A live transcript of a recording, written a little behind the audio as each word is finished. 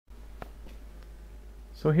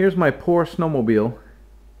So here's my poor snowmobile.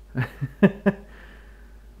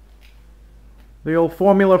 The old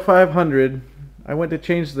Formula 500. I went to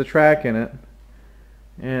change the track in it,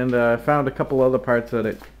 and I found a couple other parts that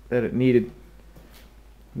it needed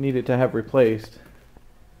to have replaced.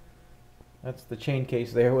 That's the chain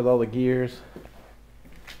case there with all the gears.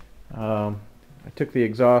 I took the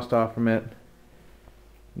exhaust off from it,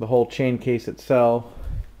 the whole chain case itself,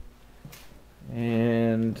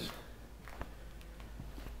 and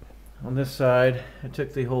on this side I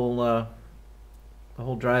took the whole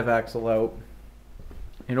drive axle out.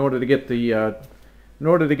 In order to get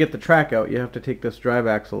the track out, you have to take this drive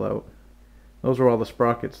axle out. Those are all the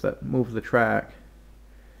sprockets that move the track.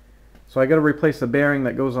 So I got to replace the bearing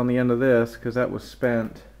that goes on the end of this because that was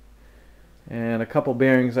spent, and a couple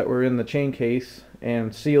bearings that were in the chain case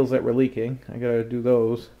and seals that were leaking. I got to do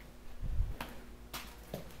those.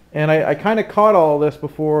 And I kind of caught all this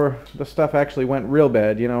before the stuff actually went real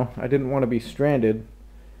bad. You know, I didn't want to be stranded.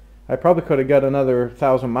 I probably could have got another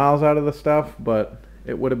 1,000 miles out of the stuff, but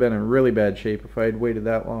it would have been in really bad shape if I had waited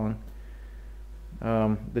that long.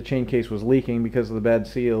 The chain case was leaking because of the bad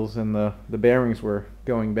seals, and the bearings were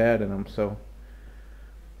going bad in them. So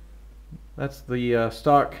that's the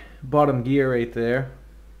stock bottom gear right there.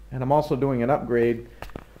 And I'm also doing an upgrade.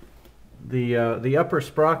 The upper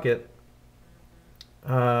sprocket,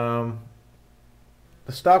 the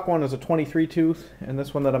stock one is a 23 tooth, and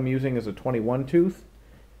this one that I'm using is a 21 tooth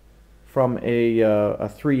from a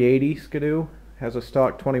 380 Skidoo. Has a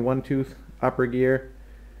stock 21 tooth upper gear.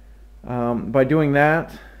 By doing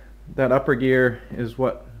that upper gear is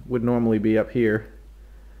what would normally be up here.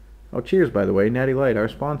 Oh, cheers, by the way, Natty Light, our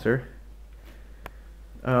sponsor.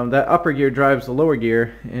 That upper gear drives the lower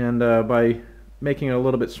gear, and by making it a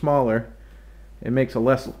little bit smaller, it makes a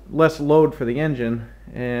less load for the engine,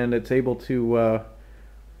 and it's able to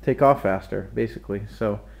take off faster, basically.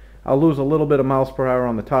 So I'll lose a little bit of miles per hour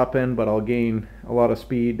on the top end, but I'll gain a lot of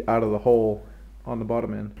speed out of the hole on the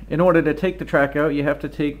bottom end. In order to take the track out, you have to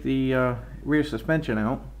take the rear suspension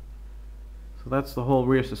out. So that's the whole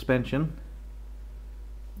rear suspension.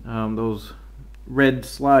 Those red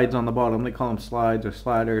slides on the bottom, they call them slides or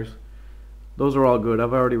sliders. Those are all good.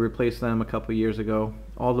 I've already replaced them a couple years ago.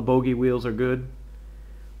 All the bogey wheels are good.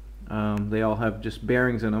 They all have just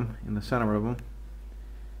bearings in them, in the center of them.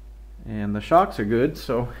 And the shocks are good,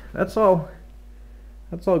 so that's all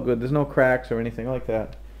good. There's no cracks or anything like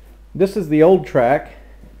that. This is the old track.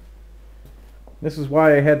 This is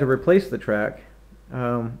why I had to replace the track.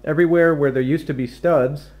 Everywhere where there used to be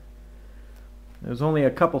studs, there's only a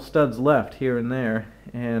couple studs left here and there,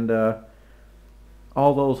 and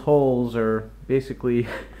all those holes are basically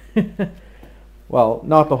well,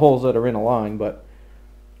 not the holes that are in a line, but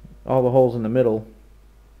all the holes in the middle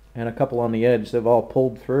and a couple on the edge. They've all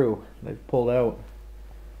pulled through. They've pulled out.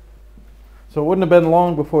 So it wouldn't have been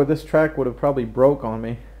long before this track would have probably broke on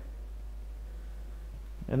me.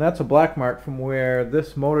 And that's a black mark from where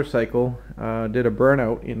this motorcycle did a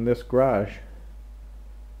burnout in this garage.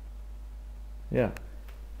 Yeah.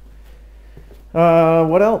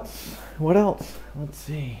 What else? What else? Let's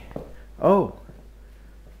see. Oh,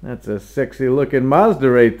 that's a sexy looking Mazda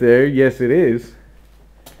right there. Yes, it is.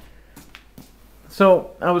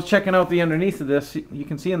 So I was checking out the underneath of this. You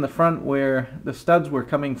can see in the front where the studs were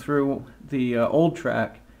coming through the old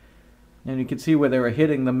track, and you can see where they were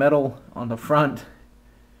hitting the metal on the front.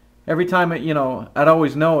 Every time it, I'd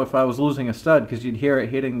always know if I was losing a stud because you'd hear it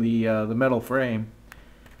hitting the metal frame.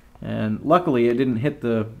 And luckily it didn't hit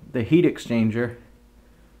the heat exchanger.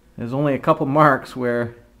 There's only a couple marks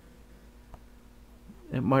where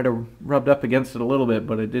it might have rubbed up against it a little bit,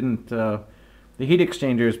 but it didn't. The heat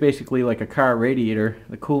exchanger is basically like a car radiator.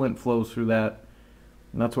 The coolant flows through that,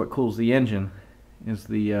 and that's what cools the engine, is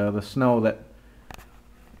the snow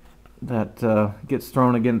that gets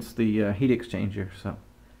thrown against the heat exchanger. So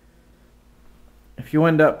if you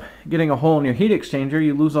end up getting a hole in your heat exchanger,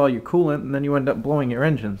 you lose all your coolant, and then you end up blowing your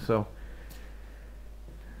engine. So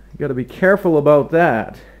you got to be careful about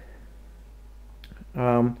that.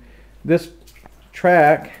 This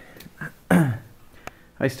track,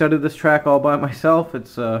 I studied this track all by myself.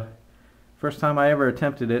 It's first time I ever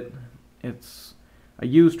attempted it. It's a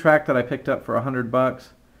used track that I picked up for $100,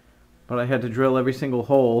 but I had to drill every single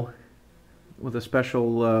hole with a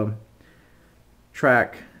special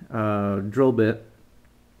track drill bit,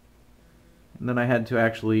 and then I had to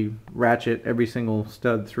actually ratchet every single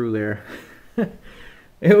stud through there.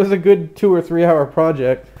 It was a good 2 or 3 hour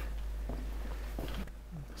project.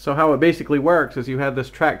 So how it basically works is you have this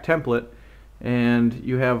track template, and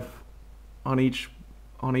you have on each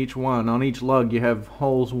lug you have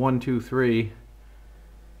holes 1, 2, 3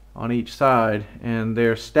 on each side, and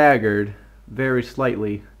they're staggered very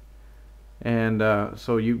slightly. And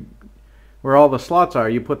so you, where all the slots are,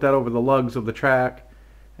 you put that over the lugs of the track,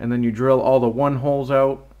 and then you drill all the 1 holes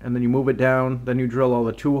out, and then you move it down, then you drill all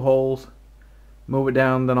the 2 holes, move it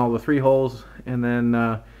down, then all the 3 holes, and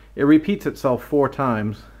then it repeats itself 4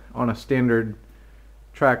 times on a standard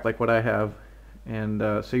track like what I have. And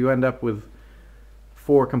so you end up with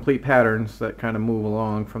 4 complete patterns that kind of move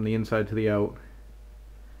along from the inside to the out.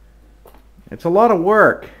 It's a lot of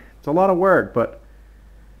work. It's a lot of work, but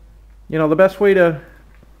you know, the best way to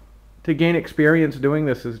gain experience doing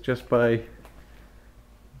this is just by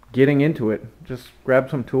getting into it. Just grab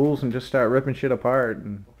some tools and just start ripping shit apart,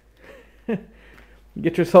 and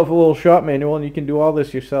get yourself a little shop manual, and you can do all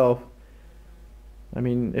this yourself. I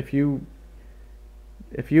mean, if you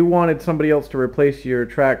wanted somebody else to replace your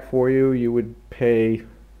track for you, you would pay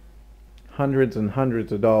hundreds and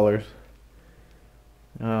hundreds of dollars.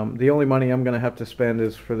 The only money I'm going to have to spend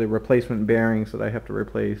is for the replacement bearings that I have to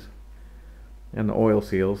replace, and the oil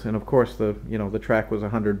seals, and of course the track was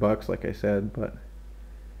 $100, like I said. But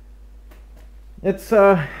it's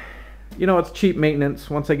it's cheap maintenance.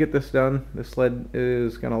 Once I get this done, this sled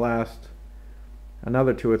is going to last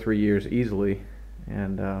another 2 or 3 years easily,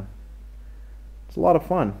 and it's a lot of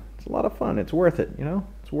fun. It's a lot of fun. It's worth it, you know?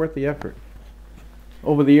 It's worth the effort.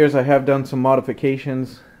 Over the years I have done some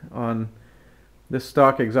modifications on this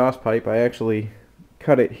stock exhaust pipe. I actually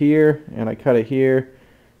cut it here and I cut it here.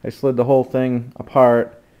 I slid the whole thing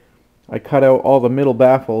apart. I cut out all the middle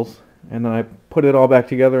baffles, and then I put it all back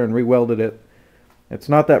together and re-welded it. It's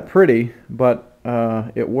not that pretty, but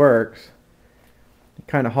it works.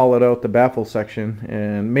 Kind of hollowed out the baffle section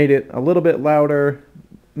and made it a little bit louder,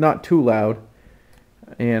 not too loud,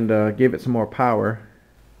 and gave it some more power.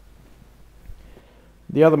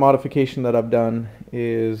 The other modification that I've done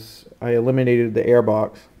is I eliminated the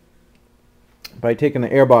airbox. By taking the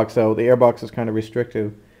airbox out, the airbox is kind of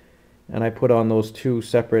restrictive, and I put on those 2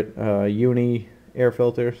 separate uni air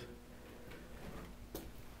filters.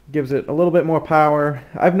 Gives it a little bit more power.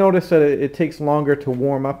 I've noticed that it takes longer to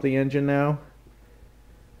warm up the engine now,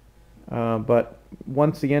 but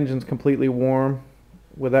once the engine's completely warm,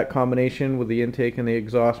 with that combination with the intake and the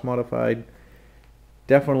exhaust modified,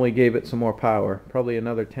 definitely gave it some more power, probably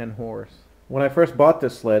another 10 horse. When I first bought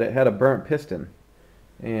this sled, it had a burnt piston,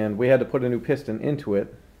 and we had to put a new piston into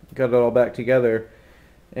it. Got it all back together,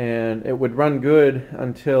 and it would run good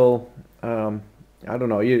until I don't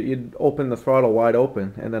know, you'd open the throttle wide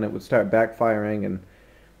open, and then it would start backfiring,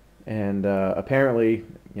 and apparently,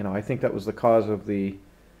 I think that was the cause of the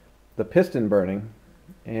piston burning.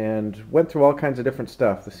 And went through all kinds of different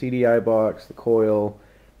stuff, the CDI box, the coil.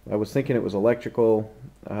 I was thinking it was electrical,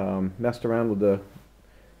 messed around with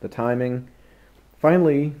the timing.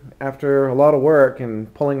 Finally, after a lot of work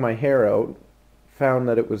and pulling my hair out, found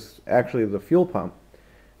that it was actually the fuel pump.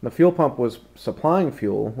 The fuel pump was supplying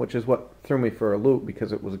fuel, which is what threw me for a loop,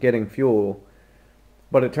 because it was getting fuel,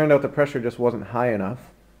 but it turned out the pressure just wasn't high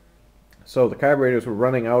enough. So the carburetors were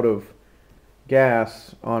running out of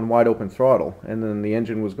gas on wide open throttle, and then the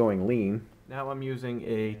engine was going lean. Now I'm using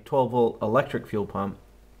a 12-volt electric fuel pump,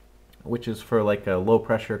 which is for like a low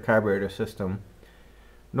pressure carburetor system.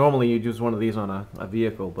 Normally you'd use one of these on a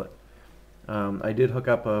vehicle, but I did hook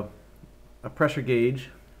up a pressure gauge,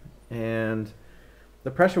 and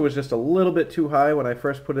the pressure was just a little bit too high when I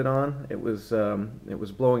first put it on. It was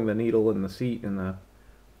blowing the needle in the seat in the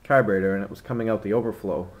carburetor, and it was coming out the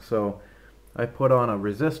overflow. So I put on a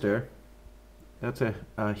resistor. That's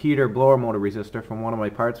a heater blower motor resistor from one of my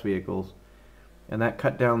parts vehicles, and that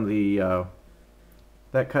cut down the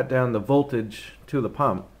voltage to the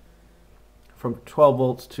pump from 12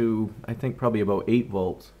 volts to, I think, probably about 8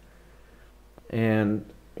 volts,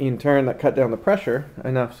 and in turn that cut down the pressure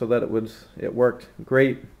enough so that it worked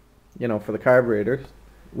great, for the carburetors.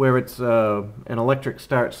 Where it's an electric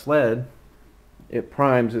start sled, it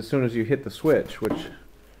primes as soon as you hit the switch, which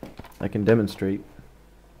I can demonstrate.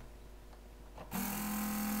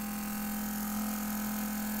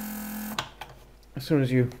 As soon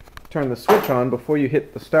as you turn the switch on, before you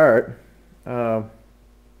hit the start,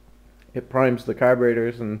 it primes the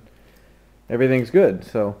carburetors and everything's good.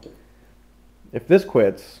 So if this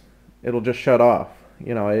quits, it'll just shut off.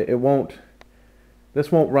 It won't.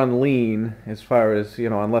 This won't run lean as far as,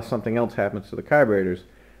 unless something else happens to the carburetors.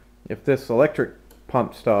 If this electric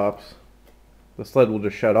pump stops, the sled will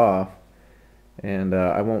just shut off, and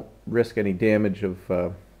I won't risk any damage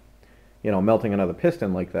of, melting another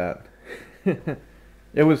piston like that.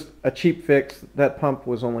 It was a cheap fix. That pump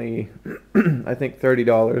was only, I think,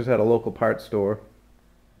 $30 at a local parts store.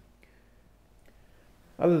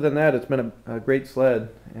 other than that, it's been a great sled,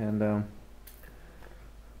 and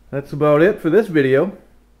that's about it for this video.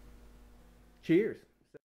 Cheers.